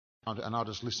and I'll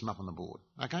just list them up on the board.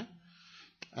 Okay?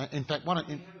 In fact, why don't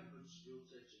you...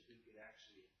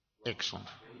 Excellent.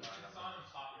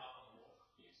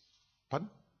 Pardon?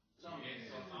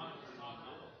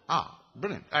 Ah,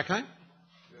 brilliant. Okay.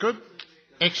 Good.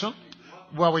 Excellent.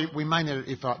 Well, we may need it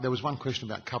if there was one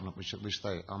question about covenant, which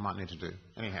I might need to do.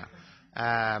 Anyhow.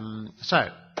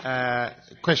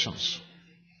 Questions?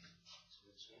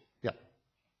 Yep.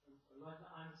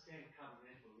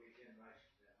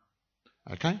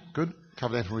 Okay, good.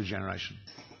 Covenantal regeneration.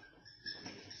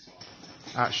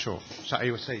 Sure. So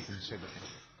AUC, you can see that.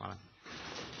 Fine.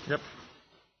 Yep.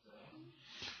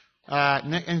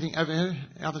 Anything over here?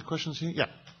 Other questions here? Yep.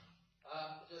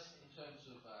 Just in terms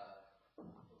of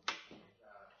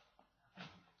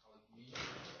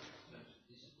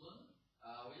discipline,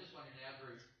 we're just wondering in our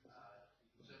group,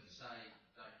 you can certainly say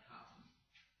don't come,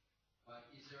 but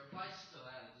is there a place to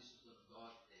allow the discipline of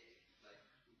God there?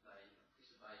 If they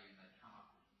disobey you and they come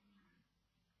up with communion,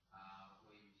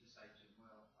 where you just say to them,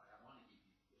 well, I don't want to give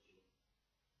you because you're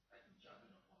making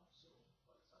judgment upon us, but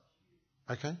it's up to you.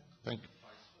 Okay, thank you.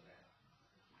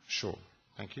 Sure,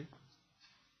 thank you.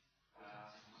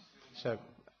 So,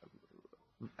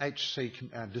 HC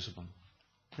discipline.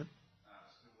 Yep.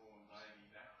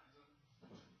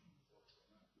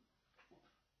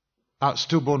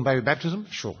 Stillborn baby baptism?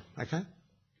 Sure, okay.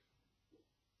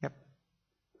 Yep.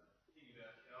 Thinking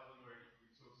about Calvin, where he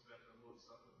talks about the Lord's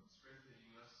Supper and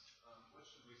strengthening us, what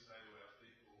should we say to our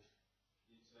people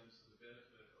in terms of the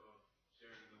benefit of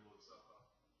sharing the Lord's Supper?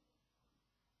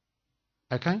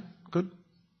 Okay, good.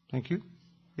 Thank you.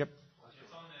 Yep.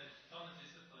 It's on the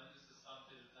discipline, just a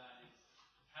subbit of that is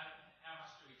how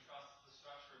much do we trust the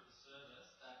structure of the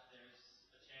service that there is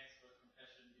a chance for a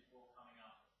confession before coming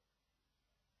up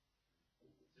to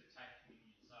take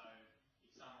communion. So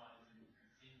if someone is in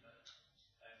sin but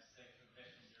they've said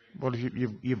confession during... Well,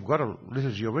 you've got a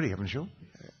liturgy already, haven't you?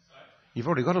 Sorry?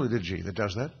 You've already got a liturgy that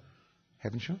does that,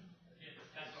 haven't you? Yeah,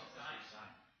 that's what I'm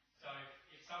saying. So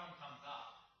if someone comes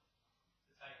up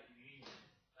to take communion,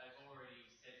 they've already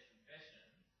said confession.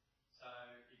 So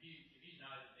if you know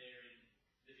that they're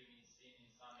living in sin in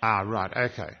some way,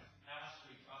 Right, okay. how much do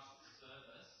we trust the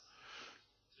service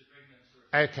to bring them to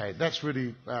repentance? Okay, that's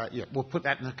really, we'll put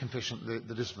that in the confession,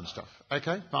 the discipline stuff.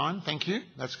 Okay, fine, thank you.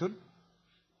 That's good.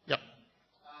 Yep.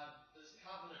 Does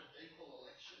covenant equal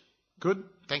election? Good,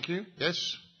 thank you.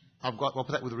 Yes. We'll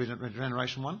put that with the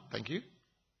regeneration one. Thank you.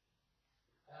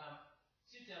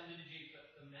 Since our liturgy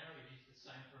for marriage is the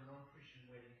same for a non-Christian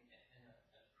wedding and a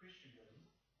Christian wedding,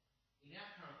 in our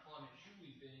current climate, should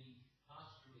we be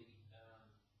pastorally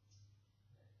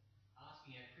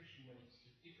asking our Christian weddings to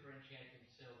differentiate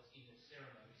themselves in the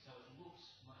ceremony so it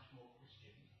looks much more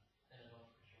Christian than a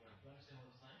non-Christian wedding? Do you understand what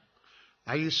I'm saying?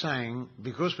 Are you saying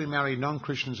because we marry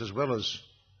non-Christians as well as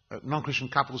non-Christian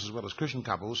couples as well as Christian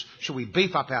couples, should we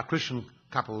beef up our Christian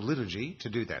couple liturgy to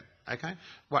do that? Okay.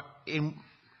 What in?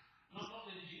 Not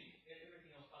liturgy,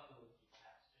 everything else but the liturgy,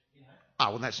 perhaps. You know.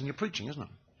 Well, that's in your preaching, isn't it?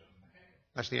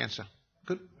 That's the answer.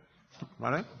 Good.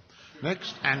 Righto.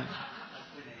 Next, and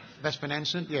that's been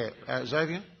answered. Yeah,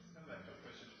 Xavier.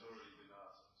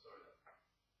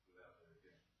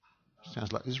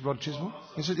 Sounds like this is Rod Chiswell.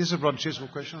 Is this a Rod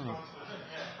Chiswell question? Or not?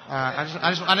 I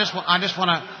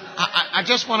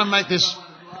just want to make this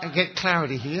get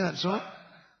clarity here. That's all. Still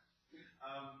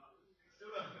don't feel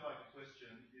like a question.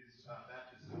 Is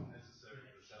baptism necessary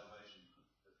for salvation?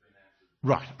 That's been answered.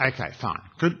 Right. Okay. Fine.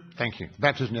 Good. Thank you.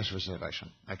 Baptism necessary for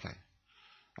salvation. Okay.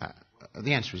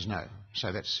 The answer is no.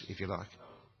 So that's if you like.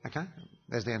 Okay.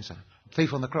 There's the answer.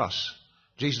 Thief on the cross.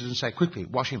 Jesus didn't say quickly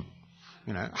wash him.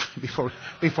 You know, before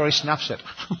he snuffs it.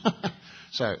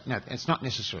 So no, it's not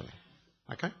necessary.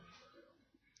 Okay?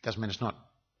 Doesn't mean it's not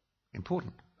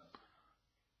important.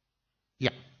 Yeah.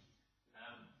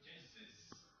 Jesus is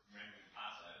remembering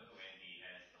Passover when he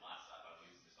has the Last Supper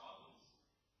with his disciples.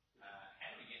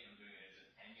 How do we get them doing it as an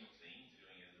annual thing,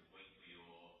 doing it as a weekly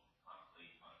or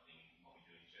monthly kind of thing, what we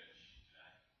do in church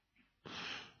today?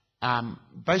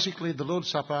 Basically, the Lord's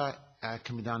Supper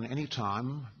can be done any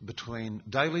time between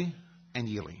daily and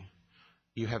yearly.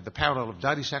 You have the parallel of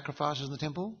daily sacrifices in the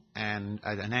temple and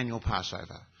an annual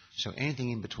Passover. So anything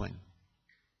in between.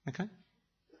 Okay?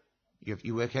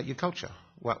 You work out your culture.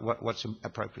 What's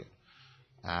appropriate.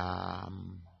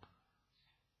 Cranmer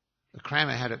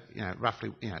had it,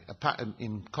 roughly,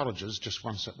 in colleges just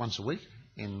once a week,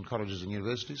 in colleges and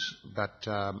universities, but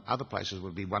other places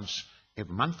would be once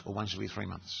every month or once every 3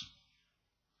 months.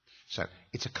 So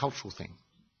it's a cultural thing.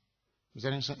 Is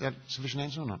that a sufficient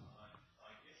answer or not?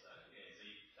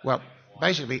 Well,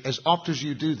 basically, as often as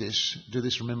you do this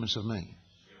remembrance of me.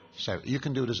 So you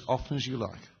can do it as often as you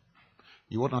like.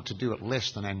 you ought not to do it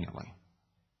less than annually.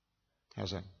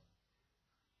 How's that?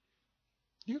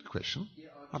 You got a question?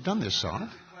 Yeah, I've done this side.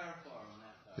 To clarify on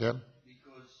that, though, Yeah.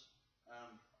 because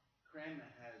Cranmer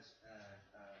has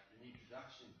an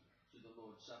introduction to the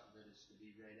Lord's Supper that is to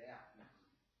be read out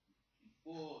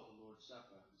before the Lord's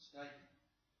Supper is taken.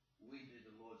 We do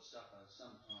the Lord's Supper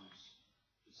sometimes,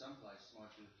 to some places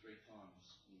might do it 3 times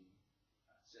in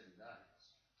 7 days.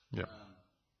 Yeah.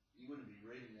 You wouldn't be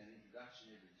reading that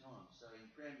introduction every time. So in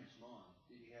Cranmer's mind,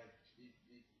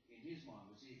 in his mind,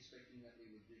 was he expecting that we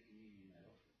would do communion that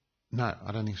often? No,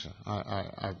 I don't think so.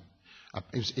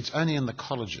 It's only in the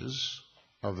colleges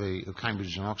of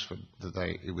Cambridge and Oxford that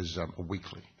it was a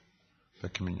weekly, the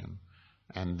communion.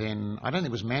 And then I don't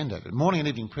think it was mandated. Morning and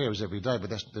evening prayer is every day, but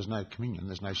there's no communion.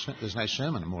 There's no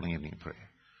sermon in morning and evening prayer.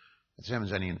 The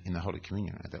sermon's only in the Holy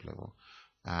Communion at that level.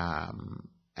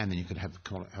 And then you could have the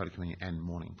Holy Communion and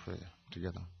morning prayer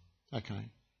together. Okay.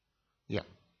 Yeah.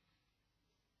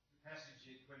 Passage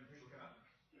when people come up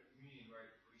to communion where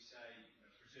we say,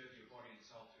 preserve your body and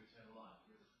soul to eternal life.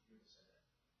 You ever say that?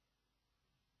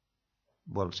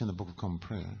 Well, it's in the Book of Common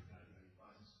Prayer.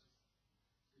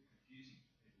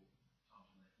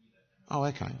 Oh,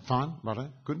 okay. Fine. Righto.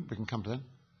 Good. We can come to that.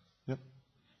 Yep.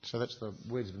 So that's the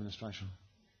words of administration.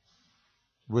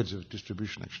 Words of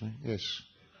distribution, actually. Yes.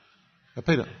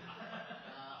 Peter.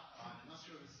 I'm not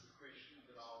sure this is a question,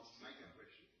 but I'll make a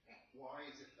question. Why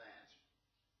is it that,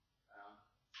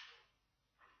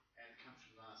 and it comes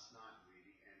from last night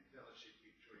really, and fellowship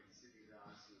between Sydney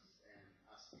Diocese and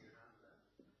us here at Hunter,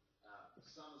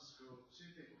 summer school, 2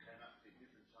 people came up at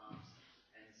different times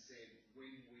and said,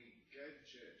 when we go to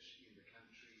church in the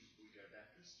country, we go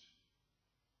Baptist.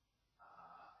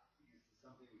 Is there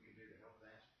something we can do to help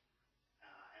that?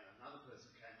 And another person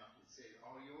came up and said,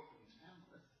 oh, you're from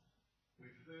Tamworth.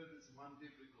 We've heard there's one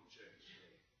biblical church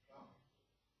there. Oh.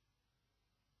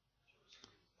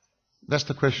 That's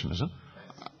the question, is it?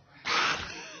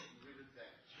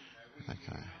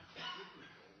 Okay.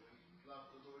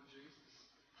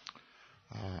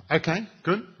 Okay,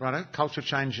 good. Righto. Culture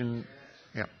change in...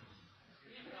 Yeah.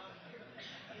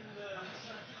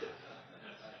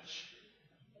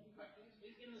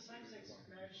 In the same-sex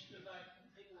marriage debate,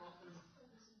 people often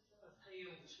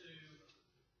appeal to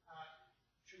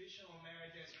traditional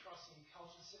marriage as crossing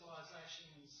culture,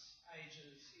 civilizations,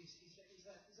 ages. Is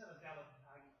that a valid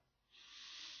argument?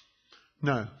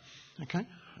 No. Okay.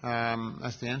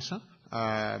 That's the answer.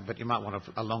 But you might want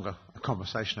a longer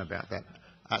conversation about that.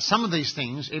 Some of these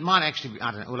things, it might actually be,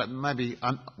 I don't know, well, maybe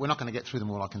we're not going to get through them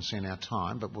all, I can see in our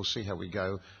time, but we'll see how we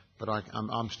go. But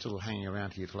I'm still hanging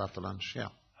around here till after lunch. Yeah.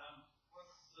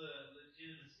 What's the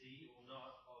legitimacy or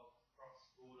not of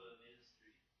cross-border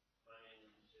ministry by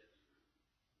Anglican Church?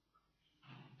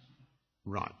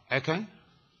 Right. Okay.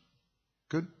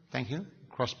 Good. Thank you.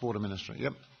 Cross-border ministry.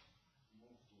 Yep.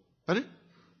 Ready?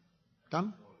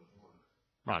 Done?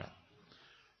 Right.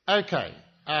 Okay.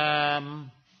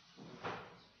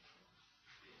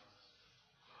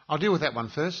 I'll deal with that one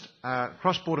first.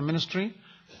 Cross-border ministry.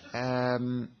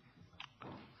 One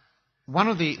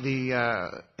of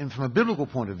from a biblical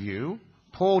point of view,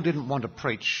 Paul didn't want to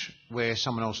preach where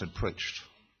someone else had preached.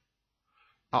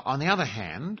 On the other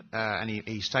hand, and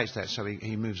he states that, so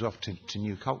he moves off to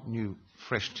new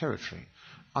fresh territory.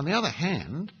 On the other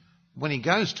hand, when he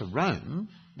goes to Rome,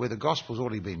 where the gospel's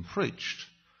already been preached,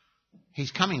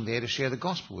 he's coming there to share the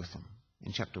gospel with them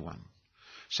in chapter 1.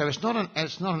 So it's not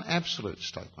an absolute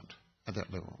statement at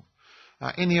that level.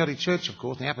 In the early church, of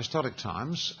course, in the apostolic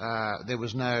times, there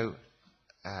was no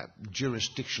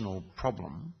jurisdictional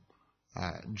problem.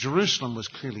 Jerusalem was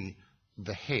clearly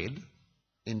the head,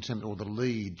 or the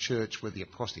lead church, where the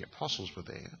apostles were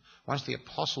there. Once the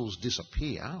apostles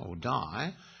disappear or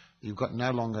die, you've got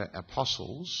no longer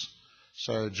apostles.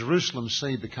 So Jerusalem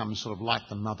See becomes sort of like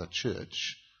the mother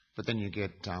church, but then you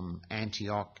get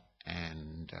Antioch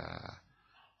and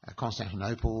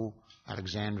Constantinople,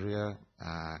 Alexandria,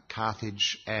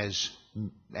 Carthage as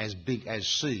big as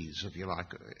sees, if you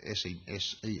like,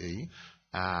 S-E-E,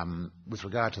 with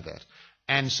regard to that.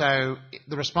 And so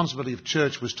the responsibility of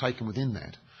church was taken within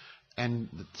that. And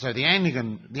so the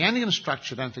Anglican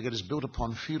structure, don't forget, is built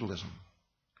upon feudalism.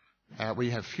 We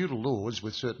have feudal lords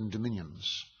with certain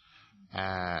dominions.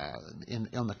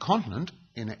 On the continent,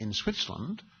 in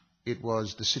Switzerland, it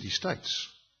was the city-states,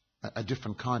 a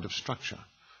different kind of structure.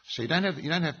 So you don't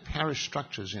have parish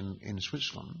structures in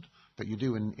Switzerland, but you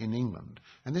do in England.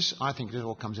 And this, I think,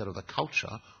 all comes out of the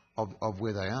culture of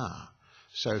where they are.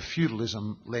 So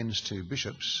feudalism lends to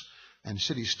bishops, and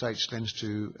city-states lends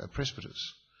to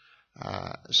presbyters.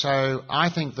 So I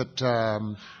think that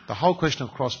the whole question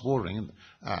of cross-bordering,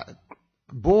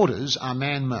 borders are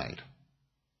man-made.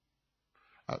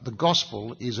 The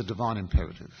gospel is a divine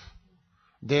imperative.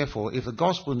 Therefore, if the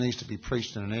gospel needs to be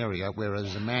preached in an area where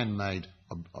there's a man-made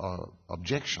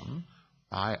objection,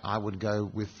 I would go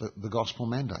with the gospel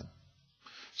mandate.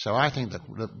 So I think that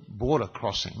the border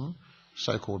crossing,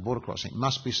 so-called border crossing,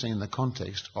 must be seen in the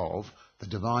context of the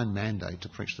divine mandate to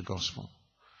preach the gospel.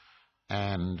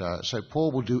 And so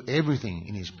Paul will do everything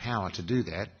in his power to do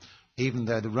that, even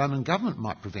though the Roman government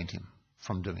might prevent him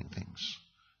from doing things.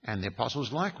 And the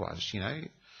apostles likewise,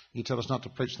 you tell us not to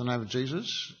preach the name of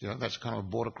Jesus, that's kind of a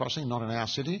border crossing, not in our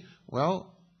city.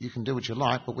 Well, you can do what you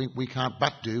like, but we can't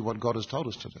but do what God has told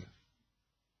us to do.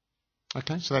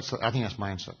 Okay, so I think that's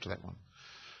my answer to that one.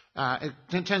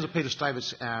 In terms of Peter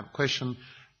Staver's question,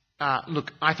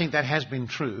 look, I think that has been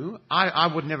true. I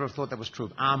would never have thought that was true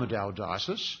of Armidale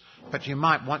Diocese, but you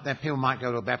might want that people might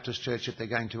go to a Baptist church if they're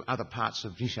going to other parts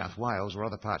of New South Wales or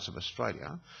other parts of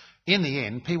Australia. In the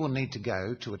end, people need to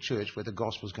go to a church where the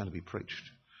gospel is going to be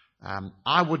preached.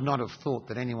 I would not have thought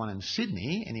that anyone in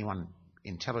Sydney, anyone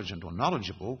intelligent or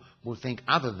knowledgeable, would think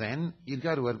other than you'd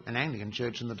go to an Anglican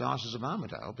church in the Diocese of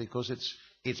Armidale because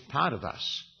it's part of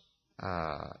us.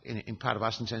 In part of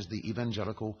us in terms of the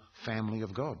evangelical family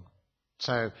of God.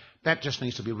 So that just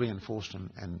needs to be reinforced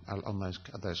on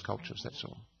those cultures, that's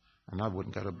all. And I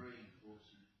wouldn't go to...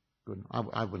 Good.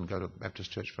 I wouldn't go to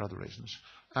Baptist church for other reasons.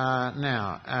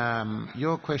 Now,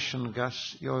 your question,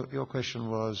 Gus, your question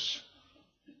was...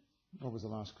 What was the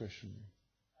last question?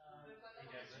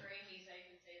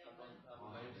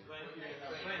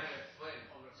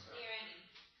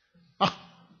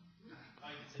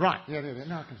 Right, yeah.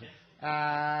 No, I can see.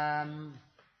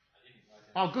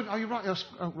 Good. Oh, you're right.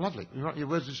 Oh, lovely. You're right. Your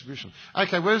words distribution.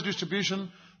 Okay, words distribution.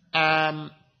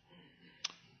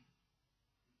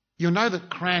 You'll know that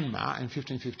Cranmer in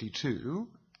 1552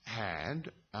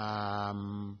 had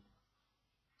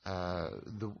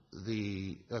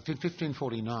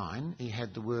 1549. He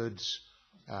had the words,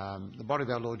 "The body of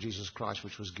our Lord Jesus Christ,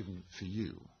 which was given for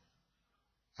you.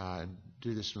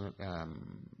 Do this."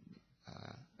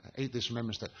 Eat this,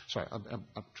 remembrance that. Sorry,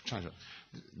 I'll change it.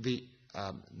 He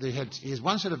has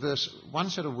one set of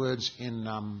words in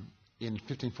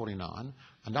 1549,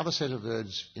 another set of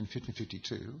words in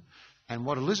 1552, and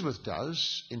what Elizabeth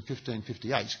does in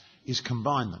 1558 is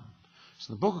combine them.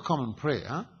 So the Book of Common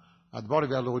Prayer, the body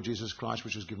of our Lord Jesus Christ,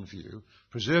 which was given for you,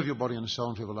 preserve your body and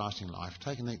soul into everlasting life.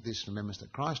 Take and eat this in remembrance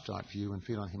that Christ died for you, and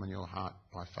feed on him in your heart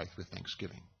by faith with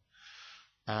thanksgiving.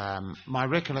 My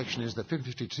recollection is that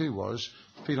 1552 was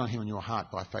feed on him in your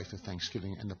heart by faith with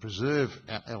thanksgiving, and the preserve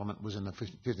element was in the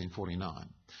 1549.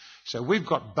 So we've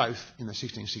got both in the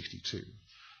 1662.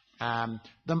 A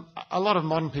lot of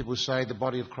modern people say the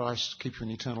body of Christ keeps you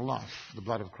in eternal life, the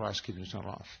blood of Christ keeps you in eternal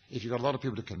life. If you've got a lot of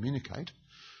people to communicate,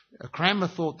 Cranmer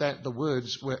thought that the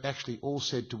words were actually all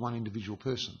said to one individual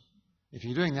person. If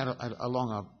you're doing that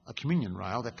along a communion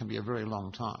rail, that can be a very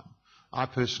long time. I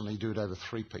personally do it over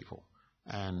 3 people.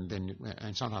 And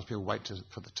sometimes people wait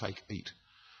for the take eat.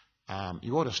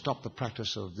 You ought to stop the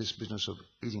practice of this business of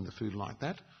eating the food like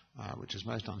that, which is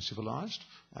most uncivilised.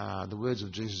 The words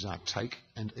of Jesus are take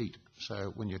and eat.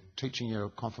 So when you're teaching your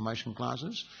confirmation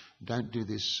classes, don't do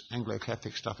this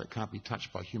Anglo-Catholic stuff that can't be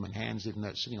touched by human hands, even though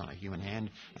it's sitting on a human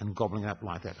hand and gobbling up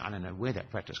like that. I don't know where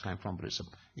that practice came from, but it's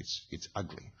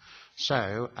ugly.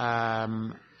 So,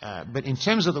 but in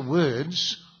terms of the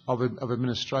words of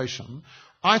administration,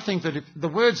 I think that if the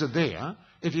words are there,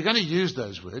 if you're going to use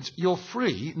those words, you're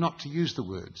free not to use the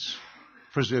words.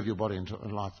 Preserve your body and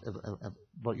life,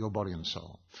 your body and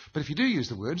soul. But if you do use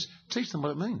the words, teach them what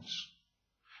it means.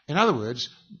 In other words,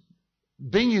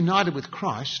 being united with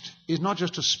Christ is not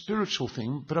just a spiritual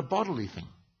thing, but a bodily thing.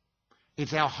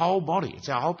 It's our whole body. It's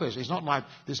our whole person. It's not like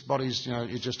this body is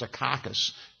just a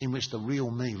carcass in which the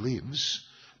real me lives.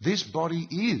 This body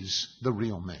is the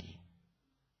real me.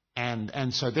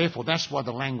 And so therefore that's why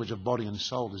the language of body and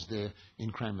soul is there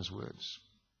in Cranmer's words.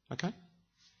 Okay?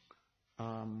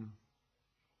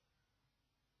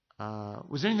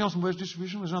 Was there anything else in words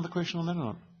distribution? Was there another question on that or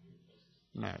not?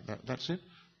 No, that's it.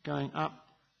 Going up.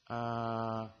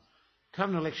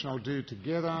 Covenant election I'll do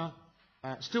together.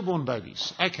 Stillborn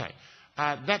babies. Okay.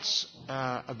 That's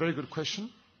a very good question.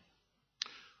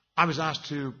 I was asked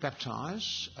to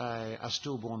baptise a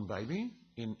stillborn baby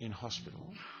in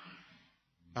hospital.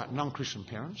 Non-Christian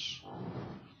parents.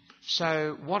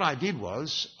 So what I did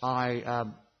was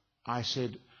I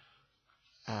said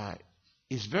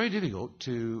it's very difficult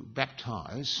to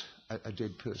baptise a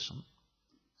dead person,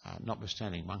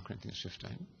 notwithstanding 1 Corinthians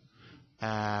 15.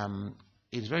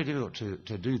 It's very difficult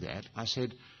to do that. I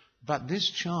said, but this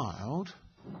child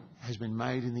has been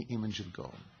made in the image of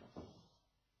God.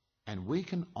 And we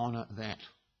can honour that.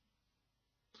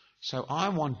 So I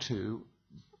want to,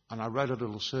 and I wrote a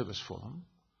little service for them,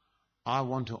 I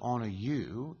want to honour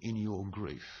you in your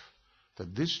grief,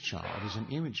 that this child is an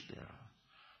image bearer.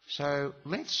 So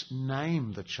let's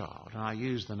name the child, and I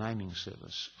use the naming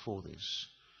service for this,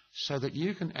 so that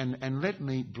you can, and let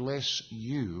me bless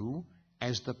you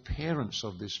as the parents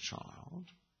of this child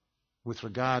with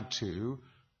regard to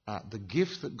the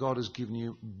gift that God has given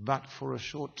you, but for a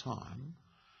short time.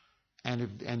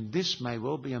 And this may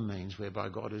well be a means whereby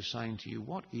God is saying to you,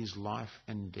 what is life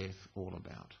and death all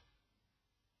about?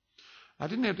 I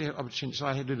didn't have the opportunity, so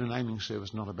I did a naming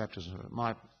service, not a baptism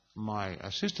service. My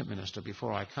assistant minister,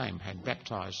 before I came, had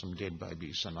baptised some dead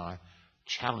babies, and I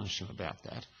challenged him about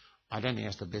that. I don't think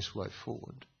that's the best way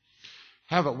forward.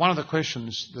 However, one of the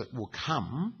questions that will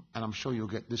come, and I'm sure you'll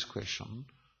get this question,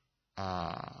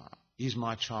 is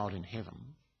my child in heaven?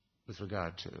 With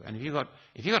regard to, and if you've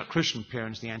got Christian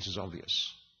parents, the answer is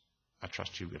obvious. I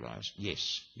trust you realise,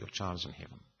 yes, your child is in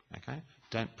heaven. Okay,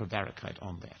 don't prevaricate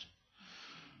on that.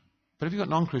 But if you've got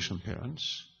non-Christian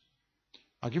parents,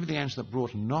 I'll give you the answer that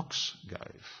Broughton Knox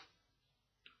gave.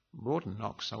 Broughton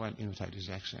Knox, I won't imitate his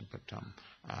accent, but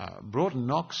Broughton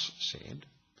Knox said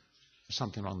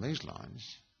something along these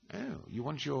lines. Oh, you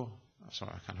want your... Oh,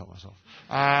 sorry, I can't help myself.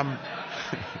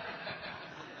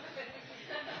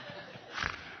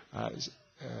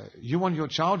 You want your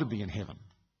child to be in heaven.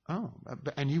 Oh,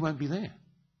 and you won't be there.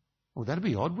 Well, that'd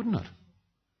be odd, wouldn't it?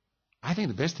 I think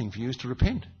the best thing for you is to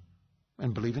repent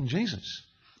and believe in Jesus.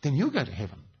 Then you'll go to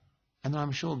heaven. And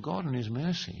I'm sure God in his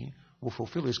mercy will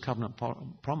fulfill his covenant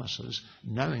promises,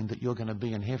 knowing that you're going to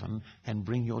be in heaven and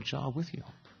bring your child with you.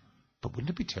 But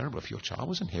wouldn't it be terrible if your child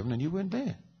was in heaven and you weren't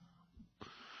there?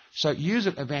 So use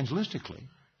it evangelistically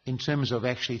in terms of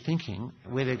actually thinking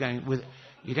where they're going with.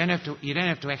 You don't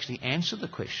have to actually answer the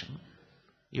question.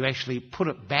 You actually put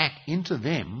it back into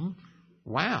them.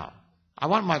 Wow, I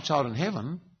want my child in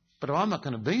heaven, but if I'm not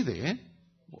going to be there,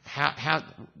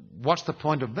 what's the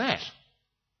point of that?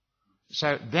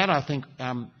 So that, I think,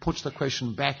 puts the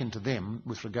question back into them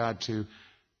with regard to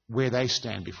where they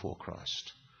stand before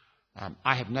Christ.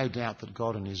 I have no doubt that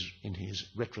God in his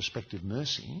retrospective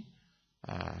mercy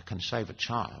can save a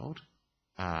child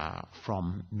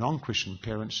from non-Christian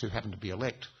parents who happen to be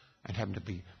elect and happen to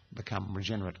become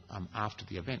regenerate after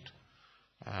the event.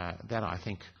 That, I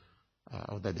think,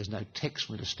 although there's no text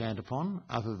for me to stand upon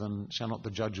other than shall not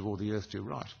the judge of all the earth do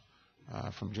right,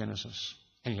 from Genesis.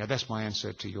 Anyhow, that's my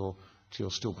answer to your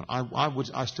still point.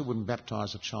 I still wouldn't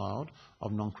baptise a child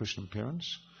of non-Christian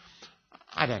parents.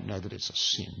 I don't know that it's a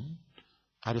sin.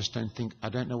 I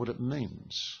don't know what it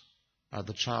means.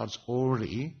 The child's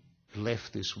already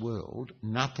left this world.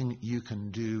 Nothing you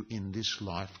can do in this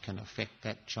life can affect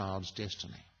that child's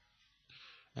destiny.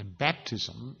 And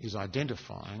baptism is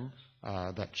identifying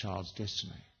that child's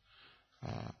destiny.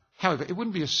 However, it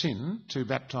wouldn't be a sin to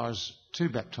baptise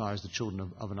the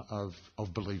children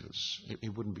of believers.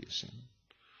 It wouldn't be a sin.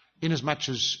 Inasmuch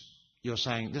as you're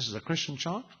saying this is a Christian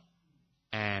child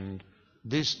and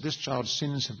this child's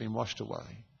sins have been washed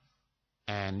away,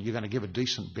 and you're going to give a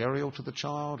decent burial to the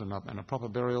child and a proper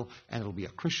burial, and it'll be a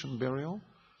Christian burial.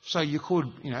 So you could,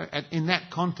 in that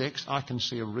context, I can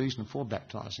see a reason for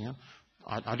baptising it.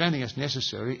 I don't think it's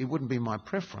necessary. It wouldn't be my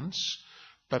preference.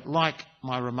 But like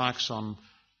my remarks on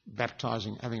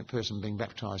having a person being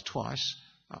baptised twice,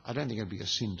 I don't think it'd be a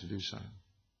sin to do so,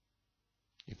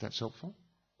 if that's helpful.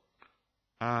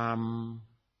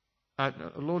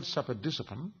 Lord's Supper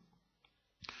discipline.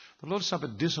 The Lord's Supper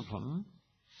discipline,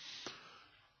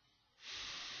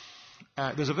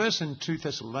 there's a verse in 2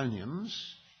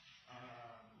 Thessalonians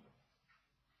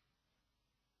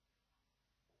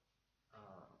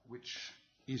which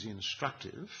is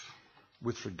instructive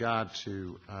with regard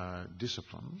to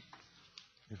discipline.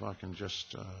 If I can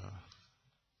just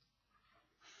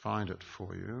find it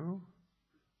for you.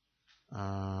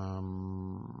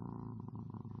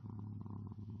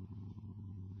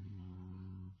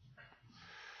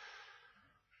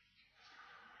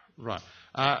 Right.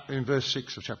 In verse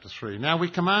 6 of chapter 3. Now we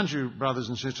command you, brothers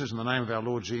and sisters, in the name of our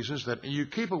Lord Jesus, that you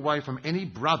keep away from any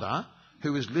brother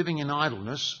who is living in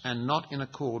idleness and not in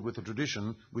accord with the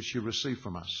tradition which you received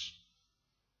from us.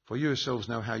 For you yourselves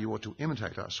know how you ought to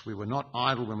imitate us. We were not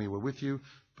idle when we were with you,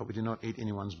 but we did not eat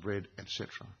anyone's bread, etc.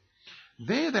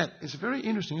 There, that is very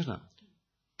interesting, isn't it?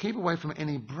 Keep away from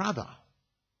any brother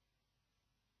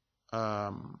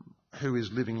who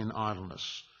is living in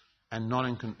idleness and not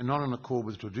in accord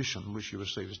with tradition which you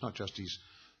received. It's not just his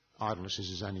idleness is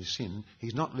his only sin.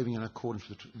 He's not living in accordance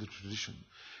with the tradition.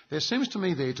 There seems to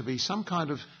me there to be some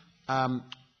kind of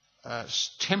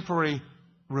temporary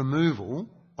removal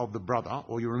of the brother,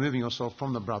 or you're removing yourself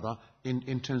from the brother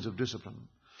in terms of discipline.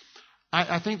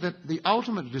 I think that the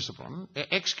ultimate discipline,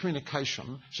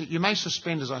 excommunication, so you may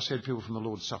suspend, as I said, people from the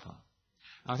Lord's Supper.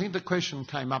 I think the question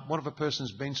came up, what if a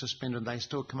person's been suspended and they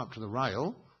still come up to the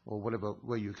rail, or whatever,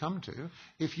 where you come to?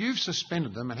 If you've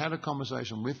suspended them and had a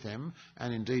conversation with them,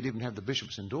 and indeed even have the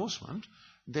bishop's endorsement,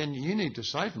 then you need to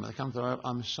say to them, they come to the rail,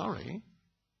 I'm sorry,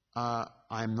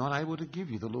 I'm not able to give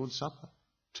you the Lord's Supper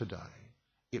today.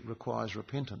 It requires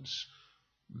repentance.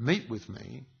 Meet with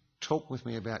me, talk with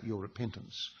me about your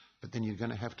repentance, but then you're going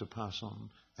to have to pass on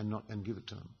and give it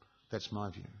to them. That's my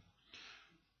view.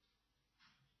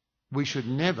 We should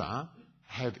never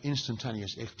have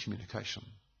instantaneous excommunication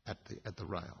at the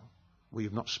rail. We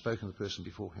have not spoken to the person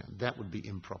beforehand. That would be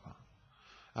improper.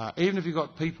 Even if you've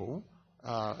got people,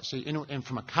 and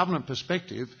from a covenant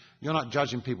perspective, you're not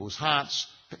judging people's hearts.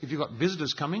 If you've got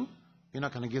visitors coming, you're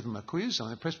not going to give them a quiz.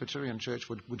 The Presbyterian Church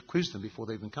would quiz them before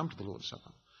they even come to the Lord's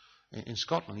Supper. In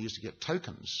Scotland, you used to get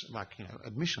tokens, like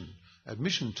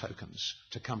admission tokens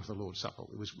to come to the Lord's Supper.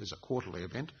 It was a quarterly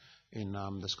event in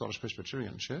the Scottish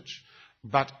Presbyterian Church.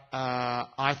 But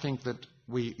I think that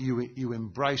you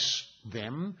embrace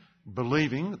them,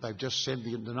 believing that they've just said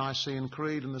the Nicene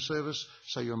Creed in the service,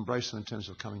 so you embrace them in terms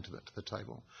of coming to the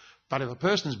table. But if a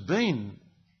person's been,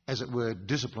 as it were,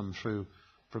 disciplined through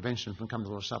prevention from coming to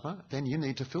the Lord's Supper, then you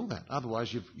need to fill that.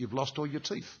 Otherwise, you've lost all your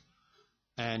teeth.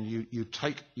 And you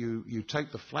take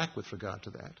the flak with regard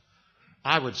to that.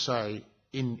 I would say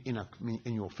in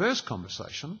your first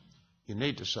conversation, you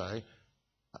need to say,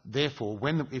 therefore,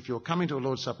 if you're coming to a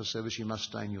Lord's Supper service, you must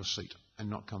stay in your seat and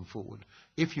not come forward.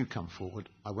 If you come forward,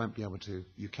 I won't be able to.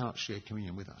 You cannot share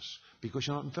communion with us because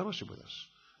you're not in fellowship with us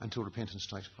until repentance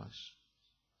takes place.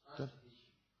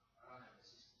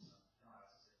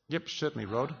 Yep, certainly,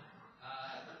 Rod.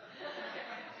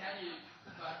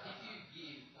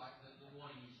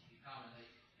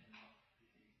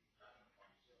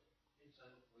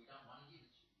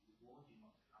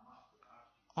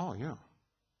 Oh, yeah.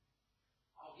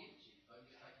 I'll give it to you, but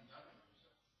you're taking judgment on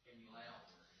yourself. Can you allow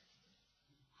it?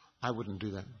 I wouldn't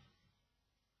do that.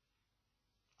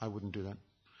 I wouldn't do that.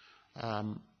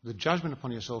 The judgment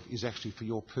upon yourself is actually for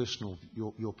your personal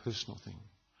thing.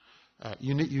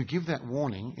 You give that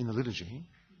warning in the liturgy,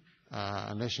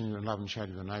 unless you're in love and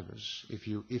charity of your neighbours. If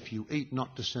you eat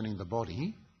not discerning the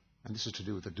body, and this is to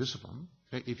do with the discipline,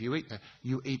 if you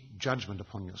eat judgment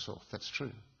upon yourself. That's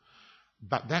true.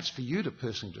 But that's for you to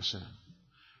personally discern.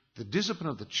 The discipline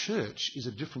of the church is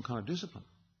a different kind of discipline.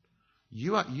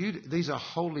 These are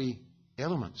holy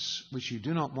elements which you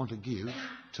do not want to give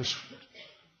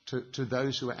to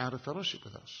those who are out of fellowship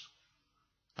with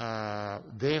us.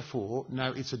 Therefore,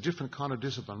 no, it's a different kind of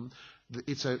discipline.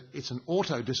 It's an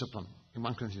auto-discipline in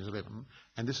 1 Corinthians 11,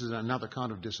 and this is another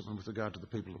kind of discipline with regard to the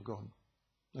people of God.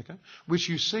 Okay? Which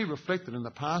you see reflected in the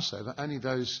Passover.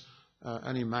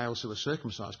 Only males who are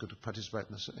circumcised could participate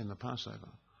in the Passover,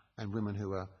 and women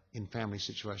who are in family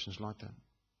situations like that.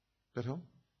 That help?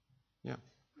 Yeah.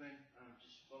 Glenn,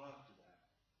 just follow up to that.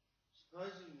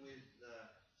 Supposing with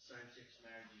same-sex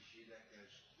marriage issue that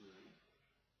goes through,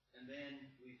 and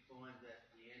then we find that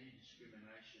the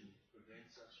anti-discrimination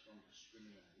prevents us from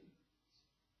discriminating,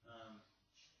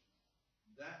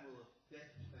 that will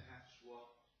affect perhaps what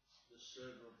the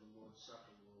server of the Lord's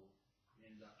Supper will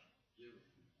end up doing.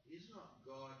 Is not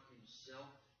God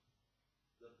himself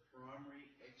the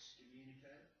primary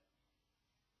excommunicator?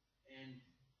 And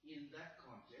in that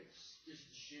context, just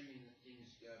assuming that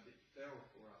things go a bit feral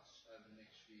for us over the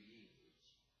next few years,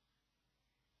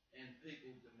 and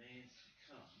people demand to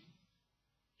come,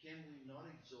 can we not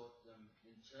exhort them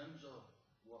in terms of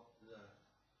what the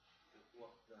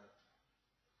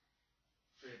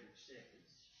prayer book says,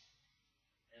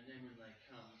 and then when they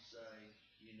come say,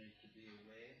 you need to be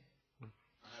aware,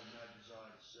 I have no desire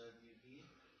to serve you here.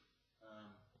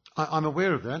 I'm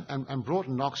aware of that, and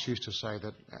Broughton Knox used to say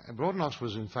that. Broughton Knox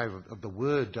was in favour of the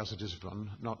word does a discipline,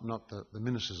 not the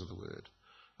ministers of the word.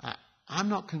 I'm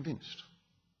not convinced.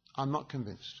 I'm not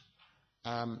convinced.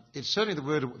 It's certainly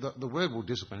the word will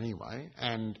discipline anyway,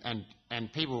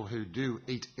 and people who do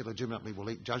eat illegitimately will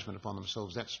eat judgment upon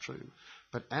themselves. That's true.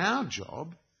 But our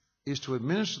job is to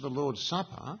administer the Lord's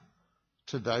Supper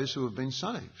to those who have been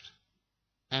saved.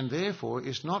 And therefore,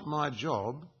 it's not my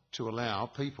job to allow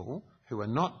people who are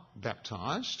not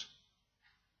baptised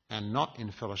and not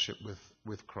in fellowship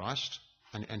with Christ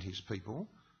and his people,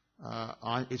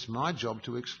 it's my job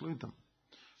to exclude them.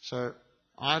 So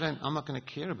I'm not going to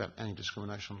care about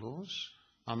anti-discrimination laws.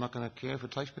 I'm not going to care if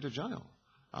it takes me to jail.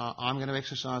 I'm going to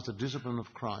exercise the discipline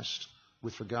of Christ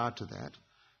with regard to that.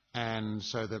 And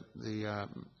so that the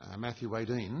Matthew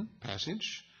 18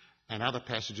 passage and other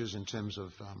passages in terms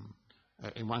of,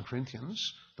 in 1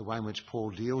 Corinthians, the way in which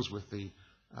Paul deals with the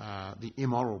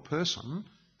immoral person,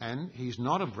 and he's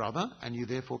not a brother, and you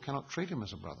therefore cannot treat him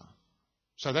as a brother.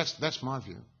 So that's my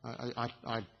view.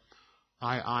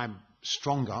 I'm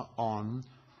stronger on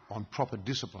proper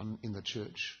discipline in the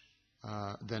church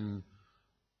than,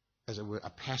 as it were, a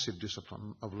passive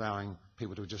discipline of allowing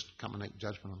people to just come and make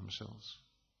judgment on themselves.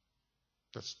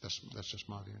 That's just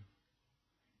my view.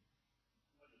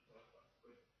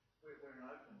 We're an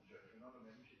open church. We're not a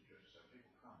membership church, so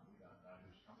people come. We don't know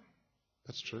who's coming.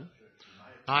 That's true.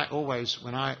 I always,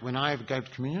 when I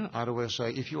gave communion, I'd always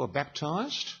say, if you are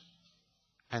baptised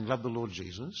and love the Lord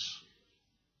Jesus,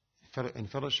 in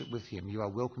fellowship with him, you are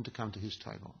welcome to come to his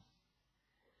table.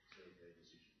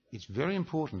 It's very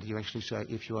important that you actually say,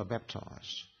 if you are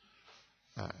baptised.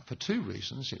 For two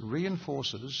reasons. It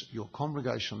reinforces your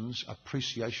congregation's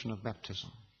appreciation of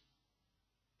baptism.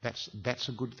 That's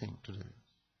a good thing to do.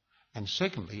 And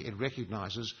secondly, it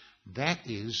recognises that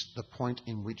is the point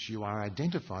in which you are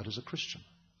identified as a Christian.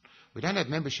 We don't have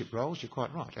membership roles, you're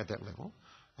quite right, at that level.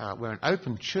 We're an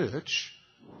open church.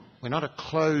 We're not a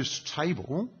closed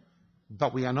table,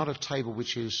 but we are not a table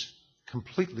which is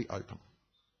completely open.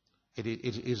 It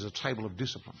is a table of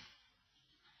discipline.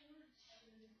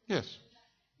 Yes?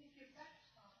 If you're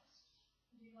baptised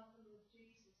and you love the Lord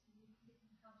Jesus and you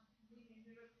can come to communion,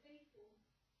 there are people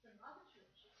from other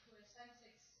churches where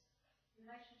same-sex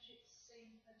relationships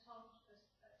seem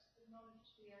acknowledged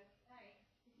to be okay.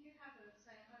 If you have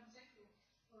say, a homosexual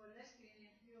or a lesbian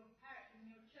in your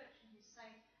church and you say,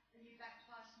 are you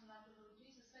baptised in the love of the Lord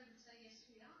Jesus? They would say, yes,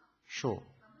 we are. Sure.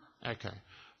 Okay.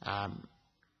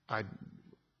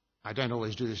 I don't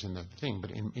always do this in the thing,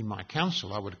 but in my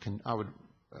counsel I would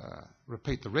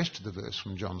repeat the rest of the verse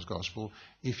from John's Gospel,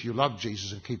 if you love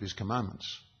Jesus and keep his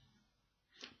commandments.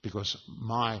 Because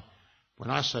when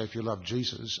I say if you love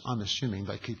Jesus, I'm assuming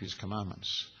they keep his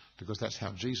commandments, because that's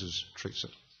how Jesus treats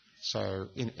it. So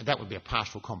that would be a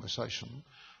pastoral conversation.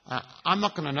 I'm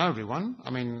not going to know everyone. I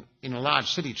mean, in a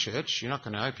large city church, you're not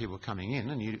going to know people coming in,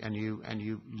 and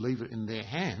you leave it in their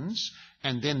hands,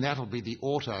 and then that'll be the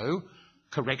auto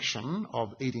correction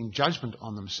of eating judgment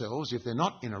on themselves if they're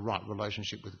not in a right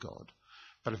relationship with God.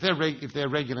 But if they're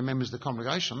regular members of the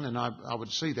congregation, then I would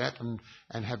see that and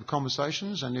have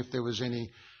conversations, and if there was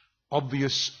any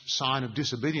obvious sign of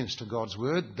disobedience to God's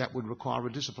word, that would require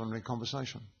a disciplinary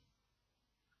conversation.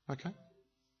 Okay?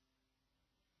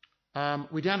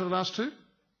 We down to the last two?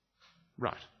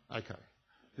 Right, okay.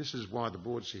 This is why the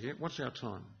board's here. What's our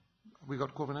time? We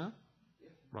got quarter of an hour?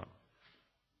 Right.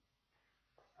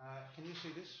 Can you see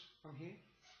this from here?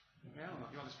 Now or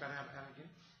not? You want this out again?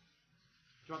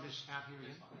 Do you want this out here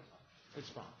again? It's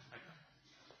fine.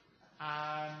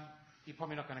 Okay. You're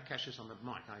probably not going to catch this on the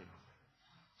mic, are you?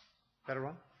 Better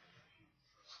on?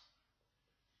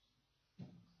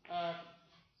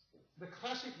 The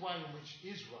classic way in which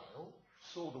Israel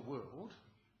saw the world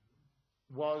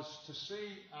was to see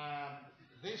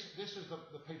this is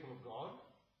the people of God,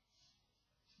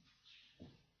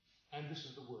 and this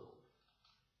is the world.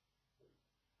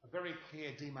 A very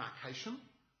clear demarcation,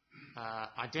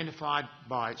 identified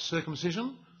by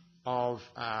circumcision of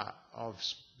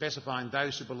specifying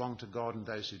those who belonged to God and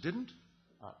those who didn't.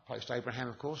 Post-Abraham,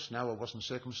 of course, Noah wasn't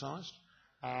circumcised.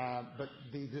 But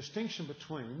the distinction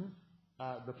between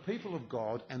the people of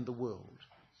God and the world.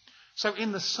 So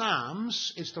in the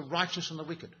Psalms, it's the righteous and the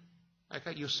wicked.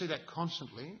 Okay, you'll see that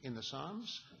constantly in the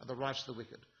Psalms, the righteous and the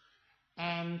wicked.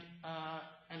 And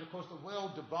of course the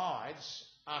world divides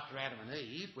after Adam and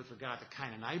Eve with regard to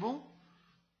Cain and Abel.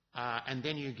 And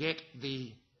then you get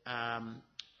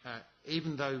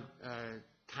even though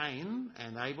Cain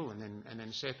and Abel and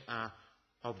then Seth are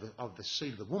of the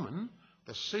seed of the woman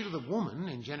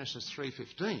in Genesis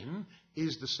 3:15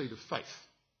 is the seed of faith.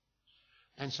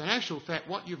 And so in actual fact,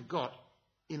 what you've got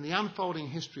in the unfolding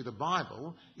history of the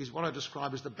Bible is what I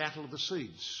describe as the battle of the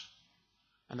seeds.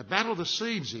 And the battle of the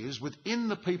seeds is, within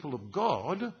the people of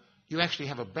God, you actually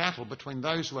have a battle between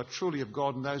those who are truly of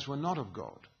God and those who are not of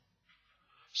God.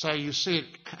 So you see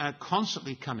it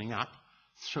constantly coming up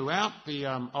throughout the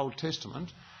Old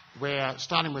Testament, where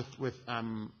starting with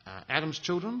Adam's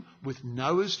children, with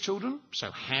Noah's children, so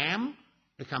Ham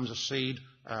becomes a seed,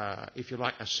 if you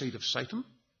like, a seed of Satan.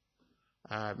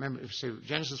 Remember,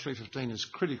 Genesis 3:15 is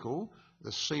critical.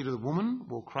 The seed of the woman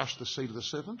will crush the seed of the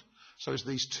serpent. So it's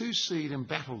these two seed in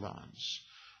battle lines.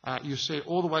 You see it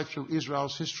all the way through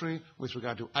Israel's history with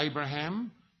regard to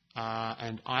Abraham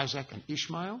and Isaac and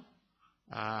Ishmael.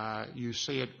 You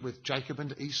see it with Jacob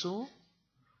and Esau.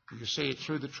 You see it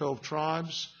through the 12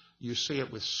 tribes. You see it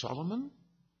with Solomon.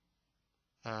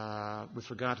 with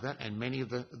regard to that, and many of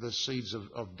the seeds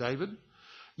of David.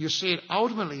 You see it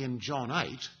ultimately in John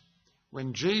 8,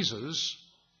 when Jesus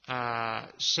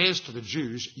says to the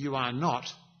Jews, "You are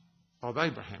not of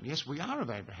Abraham." Yes, we are of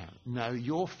Abraham. No,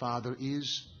 your father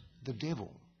is the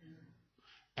devil.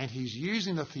 And he's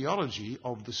using the theology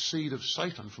of the seed of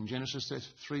Satan from Genesis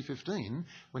 3:15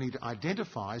 when he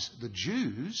identifies the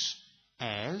Jews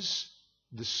as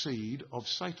the seed of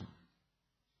Satan.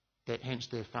 That hence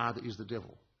their father is the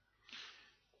devil.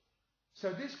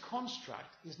 So this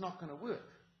construct is not going to work.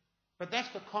 But that's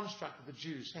the construct that the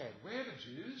Jews had. We're the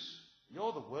Jews,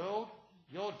 you're the world,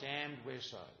 you're damned, we're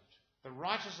saved. The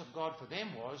righteousness of God for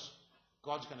them was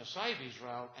God's going to save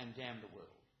Israel and damn the world.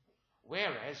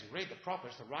 Whereas, you read the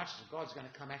prophets, the righteousness of God is going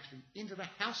to come actually into the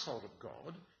household of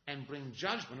God and bring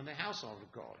judgment in the household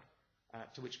of God,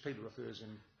 to which Peter refers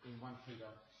in 1 Peter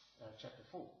chapter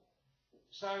 4.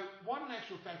 So what in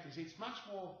actual fact is it's much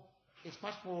more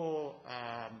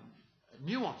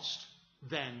nuanced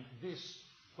than this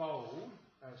bold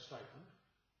statement.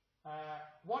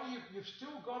 You've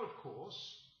still got, of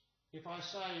course, if I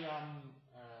say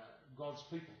God's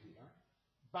people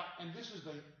here, and this is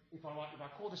if I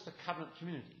call this the covenant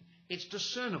community, it's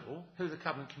discernible who the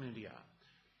covenant community are.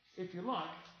 If you like,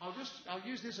 I'll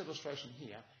use this illustration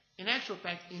here. In actual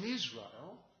fact, in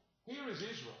Israel, here is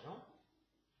Israel,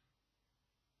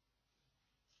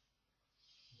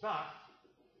 but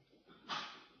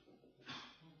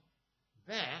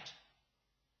that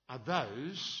are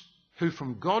those who,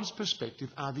 from God's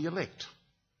perspective, are the elect.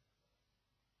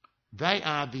 They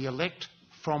are the elect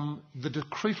from the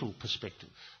decretal perspective.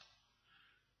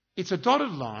 It's a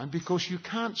dotted line because you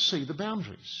can't see the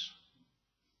boundaries.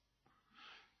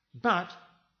 But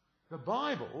the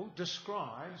Bible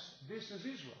describes this as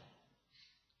Israel.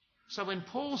 So when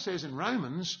Paul says in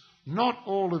Romans, not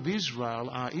all of Israel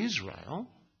are Israel,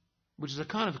 which is a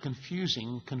kind of a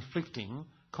confusing, conflicting,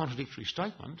 contradictory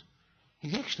statement,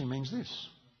 he actually means this.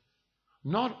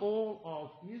 Not all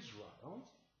of Israel,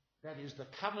 that is the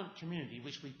covenant community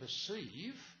which we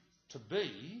perceive to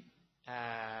be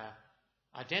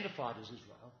identified as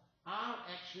Israel, are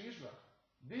actually Israel.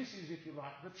 This is, if you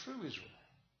like, the true Israel,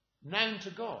 known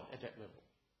to God at that level.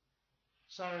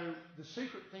 So the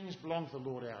secret things belong to the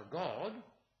Lord our God.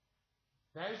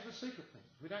 Those are the secret things.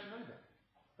 We don't know that.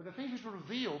 But the things which are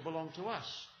revealed belong to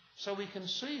us. So we can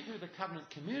see who the covenant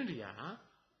community are,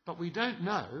 but we don't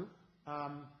know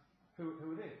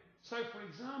who are there. So, for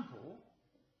example,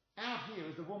 out here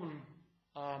is the woman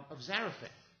of Zarephath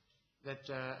that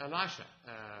Elisha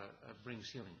brings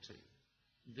healing to.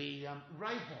 The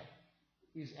Rahab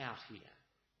is out here.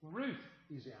 Ruth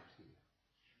is out here.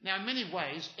 Now, in many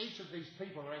ways, each of these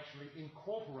people are actually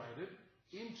incorporated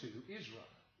into Israel,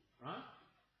 right?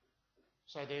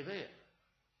 So they're there.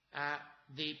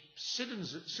 The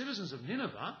citizens of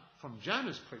Nineveh, from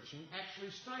Jonah's preaching,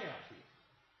 actually stay out here.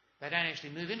 They don't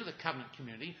actually move into the covenant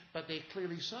community, but they're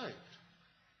clearly saved.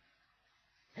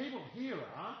 People here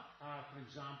are, for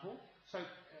example, so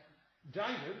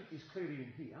David is clearly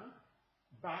in here,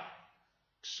 but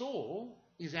Saul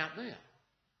is out there.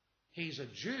 He's a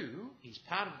Jew, he's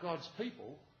part of God's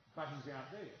people, but he's out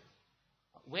there.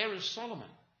 Where is Solomon?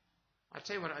 I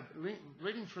tell you what,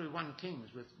 reading through 1 Kings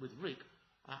with Rick,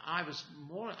 I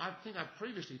think I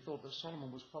previously thought that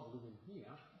Solomon was probably in here.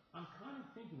 I'm kind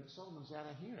of thinking that Solomon's out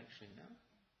of here actually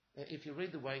now. If you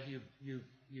read the way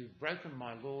you've broken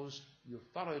my laws, you've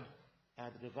followed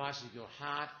the devices of your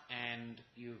heart, and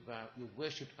you've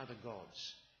worshipped other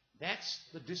gods. That's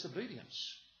the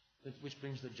disobedience which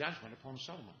brings the judgment upon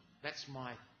Solomon. That's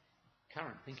my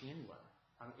current thinking anyway.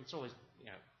 It's always,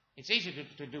 it's easy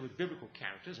to do with biblical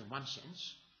characters in one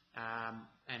sense,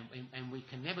 and we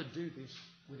can never do this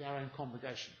with our own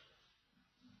congregation.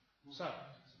 So,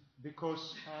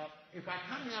 because if I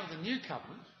come out of the new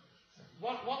covenant,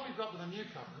 what we've got with the new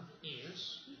covenant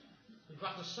is you've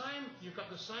got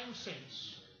the same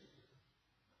sense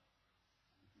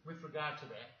with regard to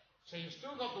that. So you've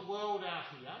still got the world out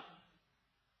here.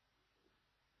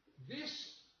 This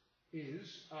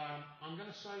is, I'm going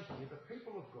to say here, the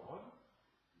people of God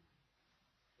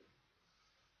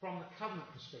from the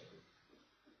covenant perspective.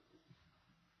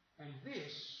 And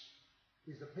this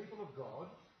is the people of God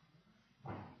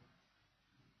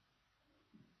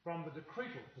from the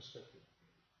decretal perspective.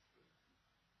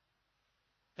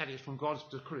 That is, from God's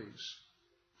decrees.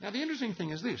 Now, the interesting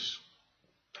thing is this.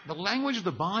 The language of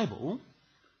the Bible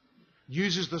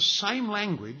uses the same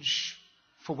language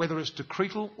for whether it's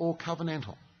decretal or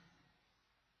covenantal.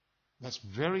 That's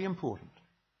very important.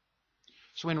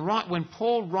 So when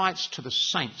Paul writes to the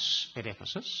saints at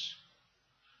Ephesus,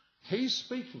 he's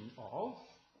speaking of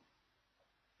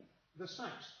the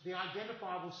saints, the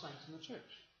identifiable saints in the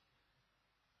church.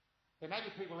 There may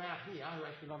be people out here who are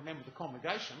actually not a member of the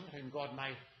congregation, whom God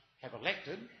may have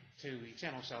elected to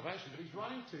eternal salvation, but he's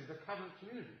writing to the covenant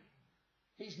community.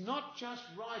 He's not just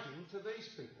writing to these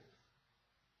people,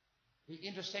 the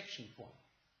intersection point.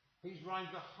 He's writing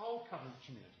to the whole covenant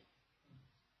community.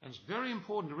 And it's very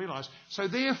important to realise. So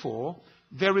therefore,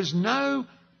 there is no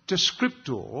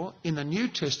descriptor in the New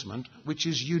Testament which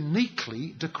is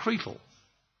uniquely decretal.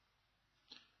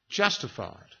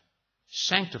 Justified,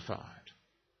 sanctified,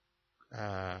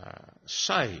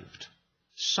 saved,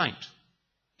 saint,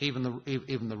 even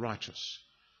the righteous.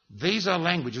 These are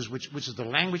languages which is the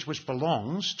language which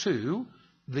belongs to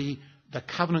the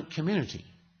covenant community.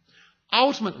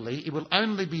 Ultimately, it will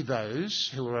only be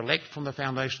those who are elect from the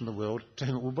foundation of the world to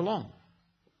whom it will belong.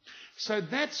 So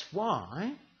that's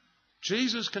why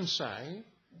Jesus can say,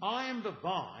 I am the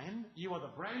vine, you are the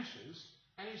branches,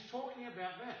 and he's talking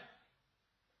about that.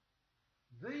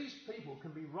 These people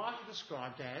can be rightly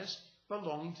described as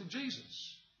belonging to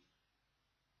Jesus.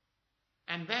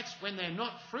 And that's when they're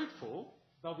not fruitful,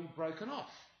 they'll be broken off.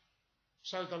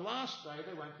 So the last day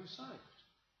they won't be saved.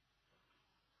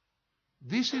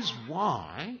 This is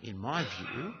why, in my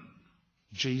view,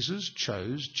 Jesus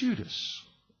chose Judas.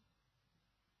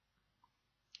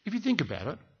 If you think about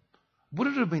it, would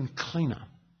it have been cleaner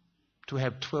to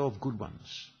have 12 good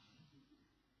ones?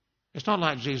 It's not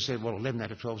like Jesus said, well, 11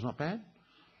 out of 12 is not bad.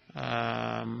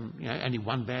 Only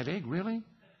one bad egg, really?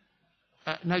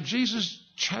 No, Jesus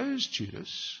chose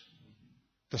Judas,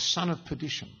 the son of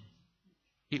perdition.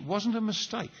 It wasn't a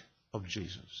mistake of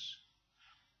Jesus.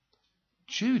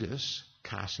 Judas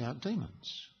casts out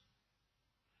demons.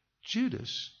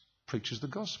 Judas preaches the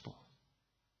gospel.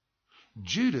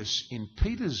 Judas, in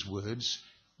Peter's words,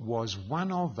 was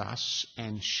one of us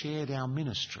and shared our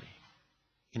ministry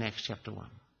in Acts chapter 1.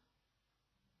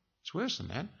 It's worse than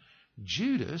that.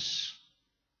 Judas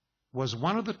was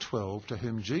one of the 12 to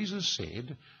whom Jesus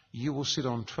said, you will sit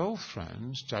on 12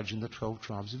 thrones judging the 12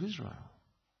 tribes of Israel.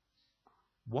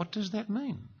 What does that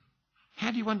mean?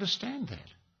 How do you understand that?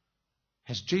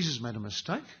 Has Jesus made a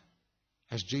mistake?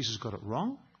 Has Jesus got it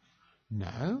wrong?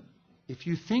 No. If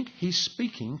you think he's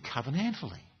speaking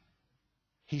covenantally,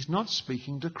 he's not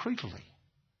speaking decretally.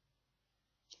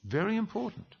 It's very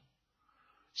important.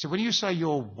 So when you say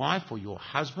your wife or your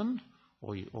husband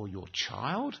or your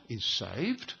child is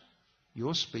saved,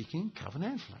 you're speaking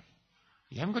covenantally.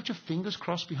 You haven't got your fingers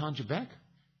crossed behind your back.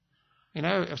 You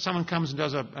know, if someone comes and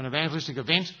does an evangelistic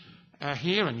event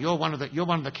here, and you're one of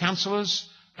the counsellors,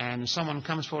 and someone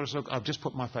comes forward and says, look, I've just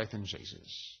put my faith in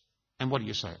Jesus. And what do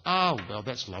you say? Oh, well,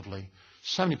 that's lovely.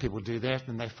 So many people do that,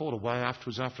 and they fall away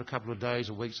afterwards after a couple of days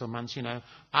or weeks or months, I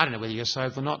don't know whether you're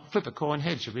saved or not. Flip a coin,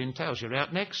 heads, you're in, tails, you're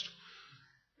out next.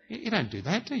 You don't do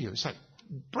that, do you? It's like,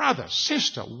 brother,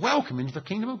 sister, welcome into the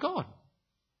kingdom of God.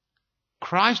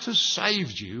 Christ has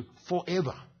saved you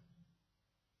forever.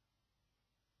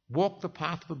 Walk the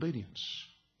path of obedience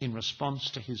in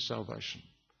response to his salvation.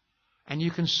 And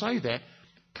you can say that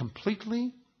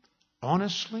completely,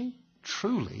 honestly,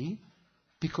 truly,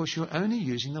 because you're only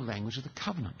using the language of the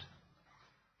covenant.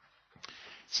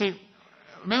 See,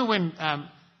 remember when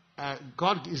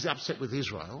God is upset with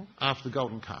Israel after the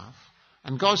golden calf,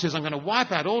 and God says, I'm going to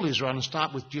wipe out all Israel and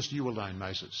start with just you alone,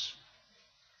 Moses.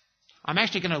 I'm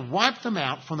actually going to wipe them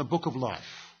out from the book of life.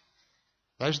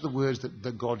 Those are the words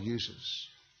that God uses.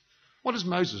 What does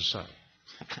Moses say?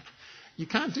 You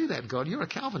can't do that, God. You're a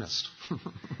Calvinist.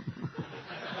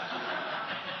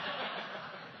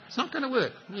 It's not going to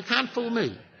work. You can't fool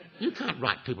me. You can't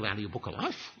write people out of your book of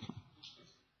life.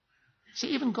 See,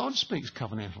 even God speaks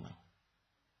covenantally.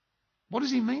 What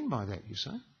does he mean by that, you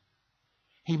say?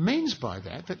 He means by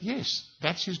that, yes,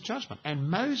 that's his judgment. And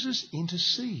Moses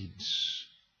intercedes.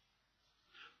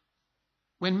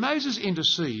 When Moses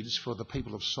intercedes for the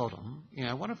people of Sodom,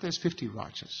 what if there's 50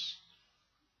 righteous?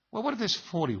 Well, what if there's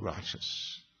 40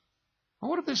 righteous? Well,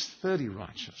 what if there's 30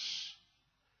 righteous?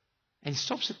 And he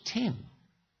stops at 10.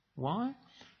 Why?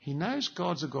 He knows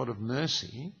God's a God of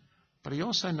mercy, but he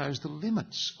also knows the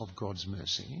limits of God's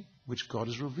mercy, which God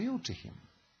has revealed to him.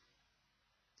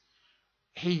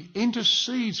 He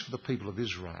intercedes for the people of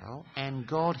Israel, and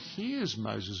God hears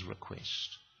Moses'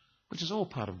 request, which is all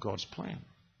part of God's plan.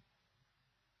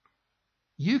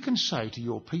 You can say to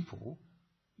your people,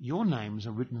 your names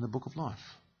are written in the book of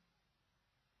life.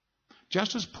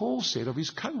 Just as Paul said of his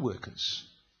co-workers,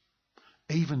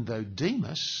 even though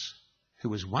Demas, who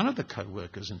was one of the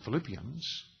co-workers in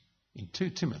Philippians, in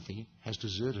 2 Timothy, has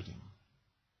deserted him.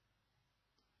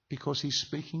 Because he's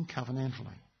speaking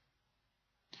covenantally.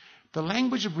 The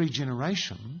language of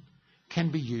regeneration can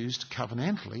be used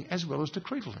covenantally as well as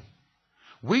decretally.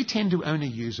 We tend to only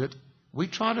use it, we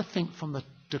try to think from the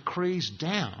decrees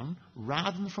down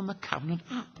rather than from the covenant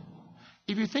up.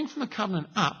 If you think from the covenant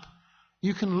up,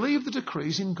 you can leave the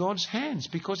decrees in God's hands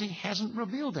because he hasn't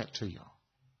revealed that to you.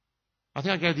 I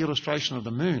think I gave the illustration of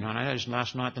the moon. I noticed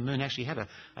last night the moon actually had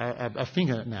a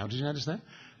finger now. Did you notice that?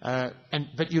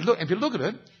 But if you look at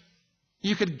it,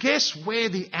 you could guess where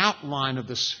the outline of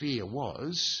the sphere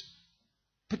was,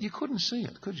 but you couldn't see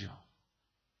it, could you?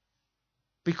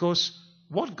 Because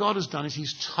what God has done is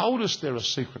he's told us there are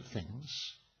secret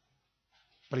things,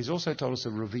 but he's also told us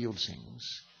there are revealed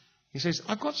things. He says,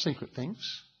 I've got secret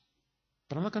things,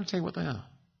 but I'm not going to tell you what they are.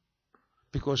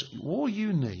 Because all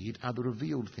you need are the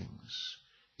revealed things.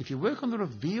 If you work on the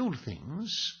revealed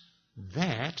things,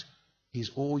 that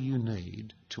is all you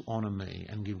need to honour me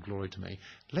and give glory to me.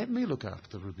 Let me look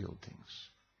after the revealed things.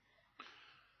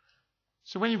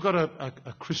 So when you've got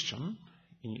a Christian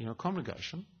in your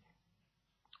congregation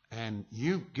and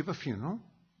you give a funeral,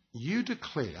 you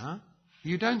declare,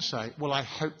 you don't say, well, I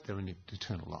hope they're in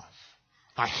eternal life.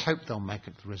 I hope they'll make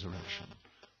it to the resurrection.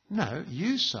 No,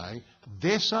 you say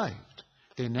they're saved.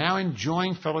 They're now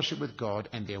enjoying fellowship with God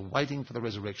and they're waiting for the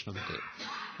resurrection of the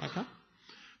dead. Okay?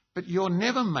 But you're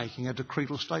never making a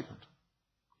decretal statement.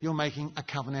 You're making a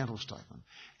covenantal statement.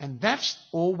 And that's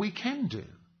all we can do.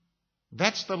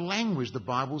 That's the language the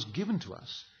Bible's given to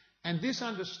us. And this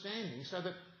understanding, so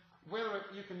that whether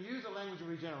you can use the language of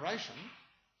regeneration,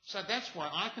 so that's why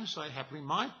I can say happily,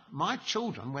 my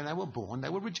children, when they were born, they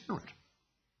were regenerate.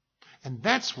 And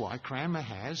that's why Cranmer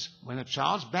has, when a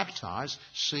child's baptised,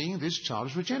 seeing this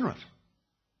child is regenerate.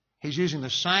 He's using the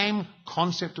same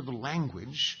concept of the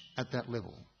language at that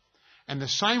level. And the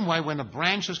same way when a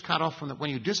branch is cut off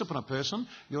when you discipline a person,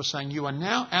 you're saying you are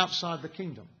now outside the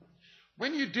kingdom.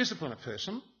 When you discipline a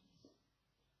person,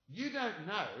 you don't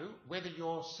know whether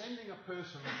you're sending a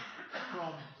person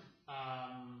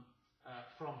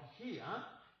from here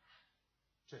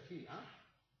to here.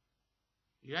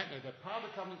 You don't know they're part of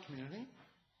the covenant community.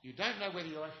 You don't know whether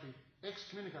you're actually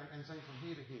excommunicating and sending from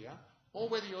here to here, or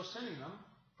whether you're sending them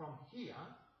from here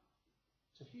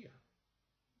to here.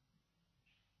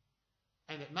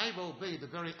 And it may well be the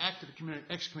very act of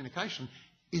excommunication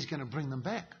is going to bring them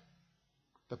back.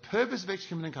 The purpose of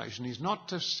excommunication is not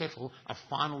to settle a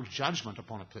final judgment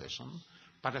upon a person,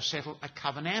 but to settle a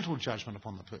covenantal judgment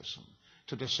upon the person.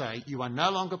 To say, you are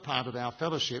no longer part of our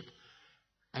fellowship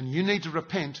and you need to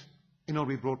repent in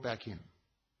order to be brought back in.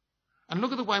 And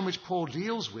look at the way in which Paul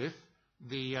deals with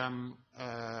the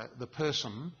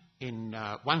person in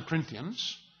 1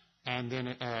 Corinthians and then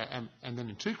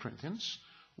in 2 Corinthians,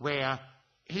 where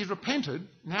he repented,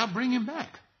 now bring him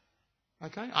back.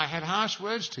 Okay? I had harsh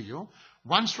words to you.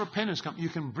 Once repentance comes, you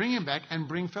can bring him back and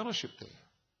bring fellowship there.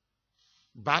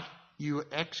 But you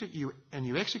execute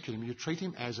him, you treat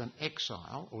him as an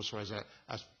exile, also as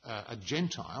a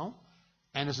Gentile,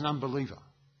 and as an unbeliever.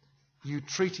 You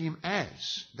treat him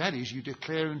as, that is, you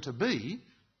declare him to be,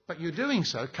 but you're doing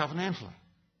so covenantally.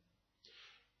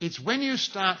 It's when you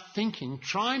start thinking,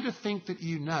 trying to think that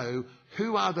you know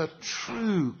who are the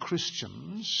true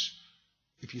Christians,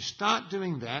 if you start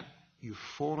doing that, you've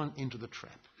fallen into the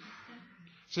trap.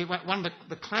 See, one of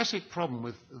the classic problem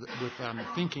with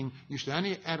thinking you should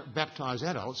only baptise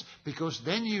adults because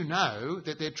then you know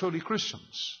that they're truly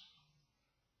Christians.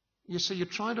 You see, you're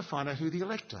trying to find out who the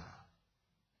elect are.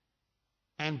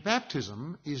 And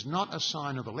baptism is not a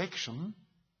sign of election,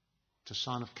 it's a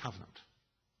sign of covenant.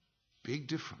 Big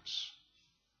difference.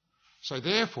 So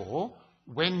therefore,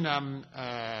 when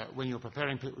you're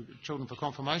preparing children for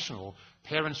confirmation or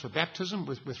parents for baptism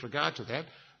with regard to that,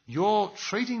 you're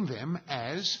treating them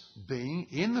as being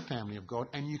in the family of God,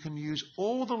 and you can use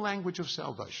all the language of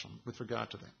salvation with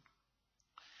regard to that.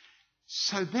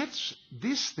 So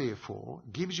this therefore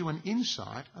gives you an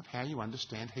insight of how you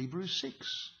understand Hebrews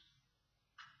 6.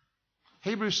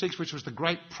 Hebrews 6, which was the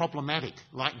great problematic,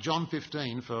 like John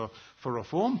 15 for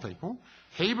Reformed people,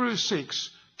 Hebrews 6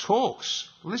 talks,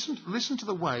 listen to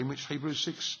the way in which Hebrews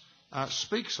 6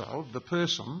 speaks of the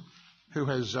person who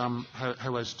has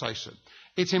tasted.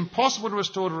 It's impossible to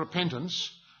restore to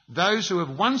repentance those who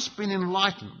have once been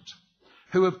enlightened,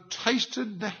 who have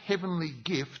tasted the heavenly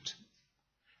gift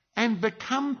and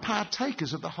become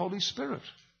partakers of the Holy Spirit.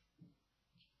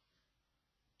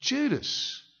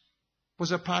 Judas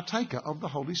was a partaker of the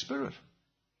Holy Spirit.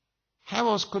 How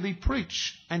else could he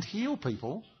preach and heal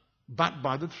people but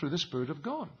through the Spirit of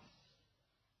God?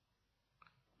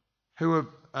 Who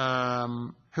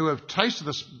have tasted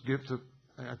the gift of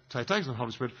taken the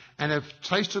Holy Spirit and have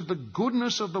tasted the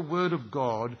goodness of the Word of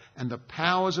God and the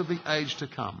powers of the age to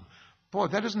come. Boy,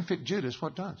 if that doesn't fit Judas,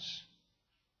 what does?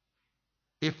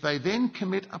 if they then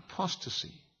commit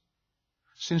apostasy,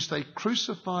 since they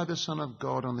crucify the Son of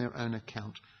God on their own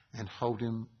account and hold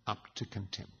him up to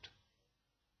contempt.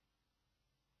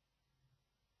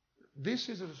 This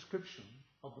is a description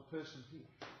of the person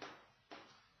here.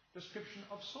 Description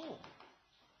of Saul,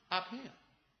 up here.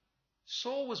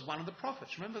 Saul was one of the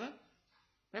prophets, remember that?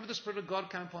 Remember the Spirit of God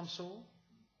came upon Saul?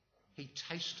 He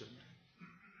tasted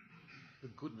the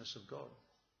goodness of God.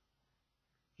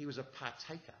 He was a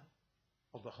partaker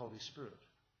of the Holy Spirit,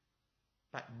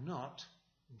 but not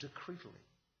decretally.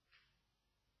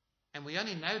 And we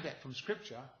only know that from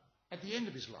Scripture at the end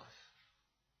of his life.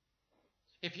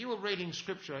 If you were reading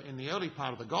Scripture in the early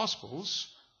part of the Gospels,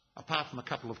 apart from a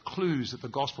couple of clues that the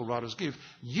Gospel writers give,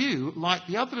 you, like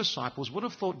the other disciples, would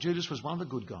have thought Judas was one of the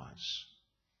good guys.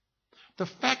 The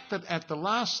fact that at the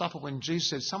Last Supper when Jesus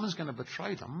said someone's going to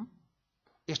betray them,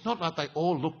 it's not like they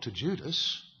all look to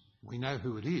Judas. We know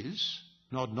who it is.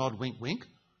 Nod, nod, wink, wink.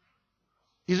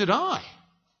 Is it I?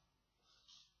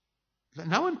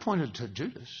 No one pointed to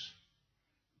Judas.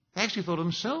 They actually thought of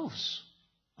themselves.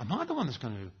 Am I the one that's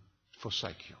going to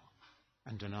forsake you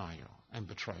and deny you and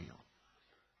betray you?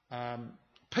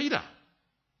 Peter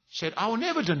said, I will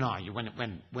never deny you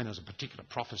when there's a particular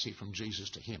prophecy from Jesus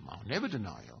to him. I'll never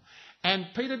deny you. And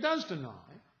Peter does deny.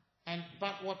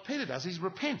 But what Peter does is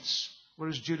repents,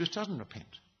 whereas Judas doesn't repent.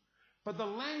 But the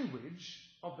language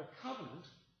of the covenant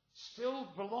still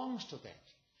belongs to that.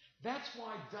 That's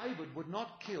why David would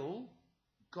not kill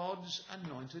God's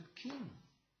anointed king.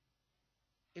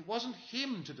 It wasn't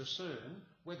him to discern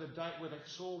whether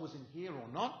Saul was in here or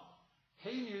not.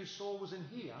 He knew Saul was in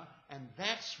here, and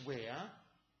that's where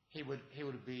he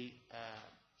would be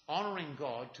honouring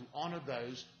God to honour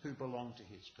those who belong to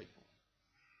his people.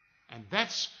 And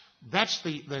that's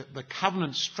the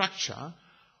covenant structure,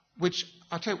 which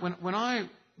I tell you, when I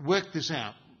worked this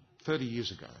out 30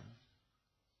 years ago,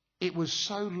 it was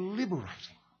so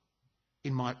liberating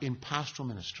in pastoral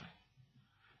ministry.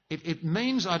 It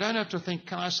means I don't have to think,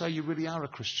 can I say you really are a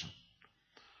Christian?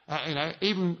 I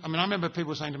remember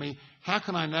people saying to me, how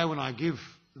can I know when I give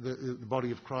the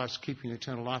body of Christ keeping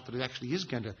eternal life that it actually is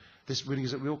this really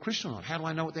is a real Christian or not? How do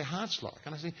I know what their heart's like?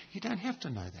 And I say, you don't have to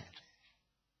know that.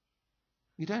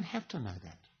 You don't have to know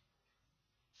that.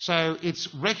 So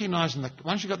it's recognising that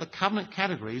once you've got the covenant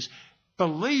categories,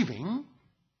 believing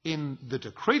in the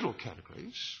decretal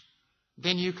categories,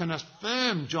 then you can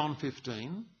affirm John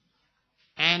 15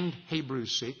 and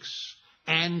Hebrews 6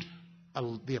 and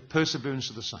the perseverance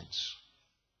of the saints.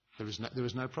 There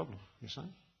is no problem, you see.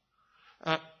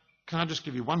 Can I just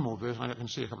give you one more verse? I can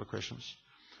see a couple of questions.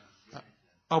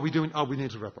 We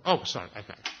need to wrap up. Oh, sorry,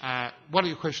 okay. What are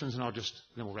your questions? And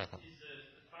then we'll wrap up. Is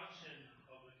the function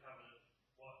of the covenant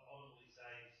what ultimately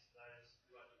saves those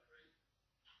who are decreed?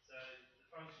 So the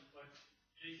function, like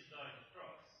Jesus died on the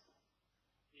cross,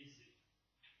 is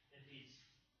that his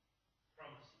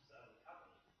promises are the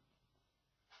covenant.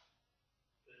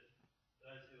 But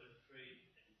those who are decreed.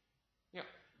 Yeah,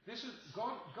 this is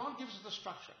God gives us the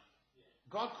structure.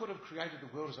 God could have created the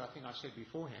world, as I think I said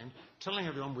beforehand, telling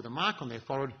everyone with a mark on their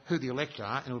forehead who the elect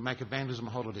are, and it would make evangelism a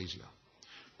whole lot easier.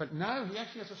 But no, he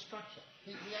actually has a structure.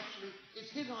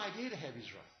 It's his idea to have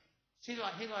Israel. It's his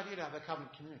idea to have a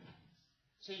covenant community.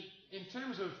 See, in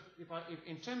terms of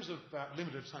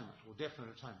limited atonement or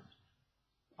definite atonement,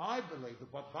 I believe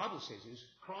that what the Bible says is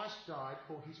Christ died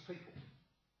for his people.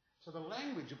 So the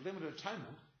language of limited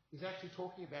atonement is actually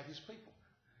talking about his people.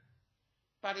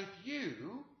 But if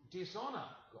you dishonour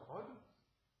God,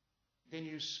 then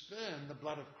you spurn the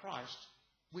blood of Christ,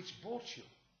 which bought you.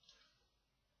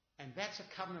 And that's a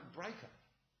covenant breaker.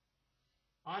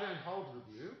 I don't hold to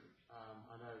the view,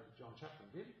 I know John Chapman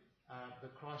did,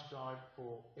 that Christ died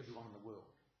for everyone in the world.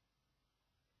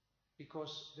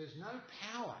 Because there's no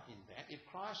power in that. If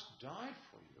Christ died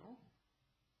for you,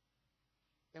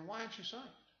 then why aren't you saved?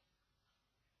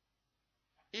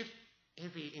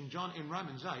 If he, in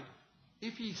Romans 8,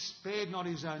 if he spared not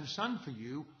his own son for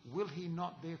you, will he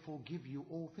not therefore give you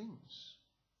all things?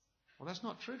 Well, that's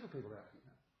not true for people out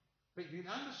here. But you can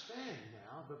understand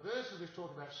now, the verses which talk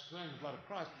about sparing the blood of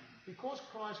Christ, because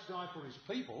Christ died for his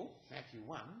people, Matthew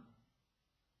 1,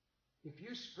 if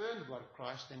you spurn the blood of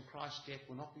Christ, then Christ's death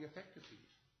will not be effective for you.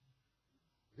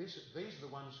 These are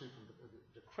the ones who can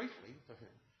decretally for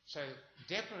whom. So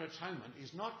definite atonement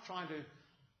is not trying to...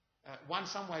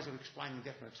 some ways of explaining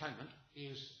definite atonement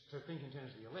is to think in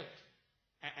terms of the elect.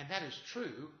 And that is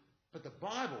true, but the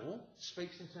Bible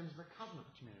speaks in terms of the covenant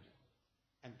community.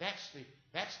 And that's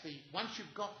the once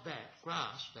you've got that,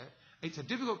 grasp that, it's a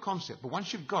difficult concept, but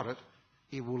once you've got it,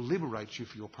 it will liberate you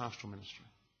for your pastoral ministry.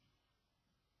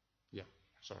 Yeah,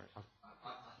 sorry. I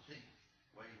think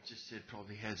What you just said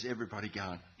probably has everybody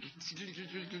going.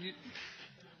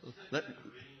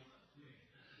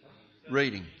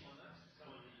 Reading.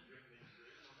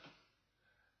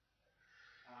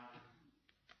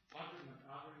 I've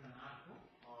written an article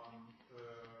on the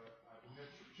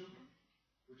nurture children,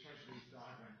 which has these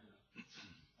diagrams in it.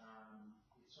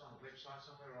 It's on the website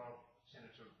somewhere. I'll send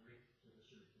it to Rick to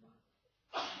distribute tonight.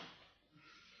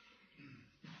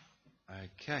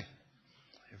 Okay.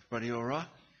 Everybody all right?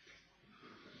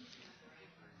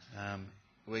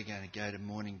 We're going to go to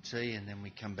morning tea and then we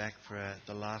come back for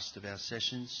the last of our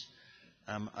sessions.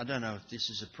 I don't know if this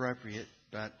is appropriate,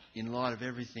 but in light of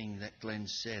everything that Glenn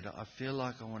said, I feel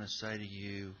like I want to say to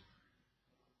you,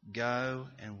 go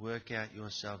and work out your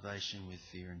salvation with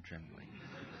fear and trembling.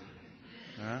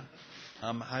 All right?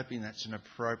 I'm hoping that's an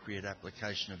appropriate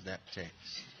application of that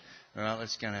text. All right,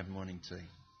 let's go and have morning tea.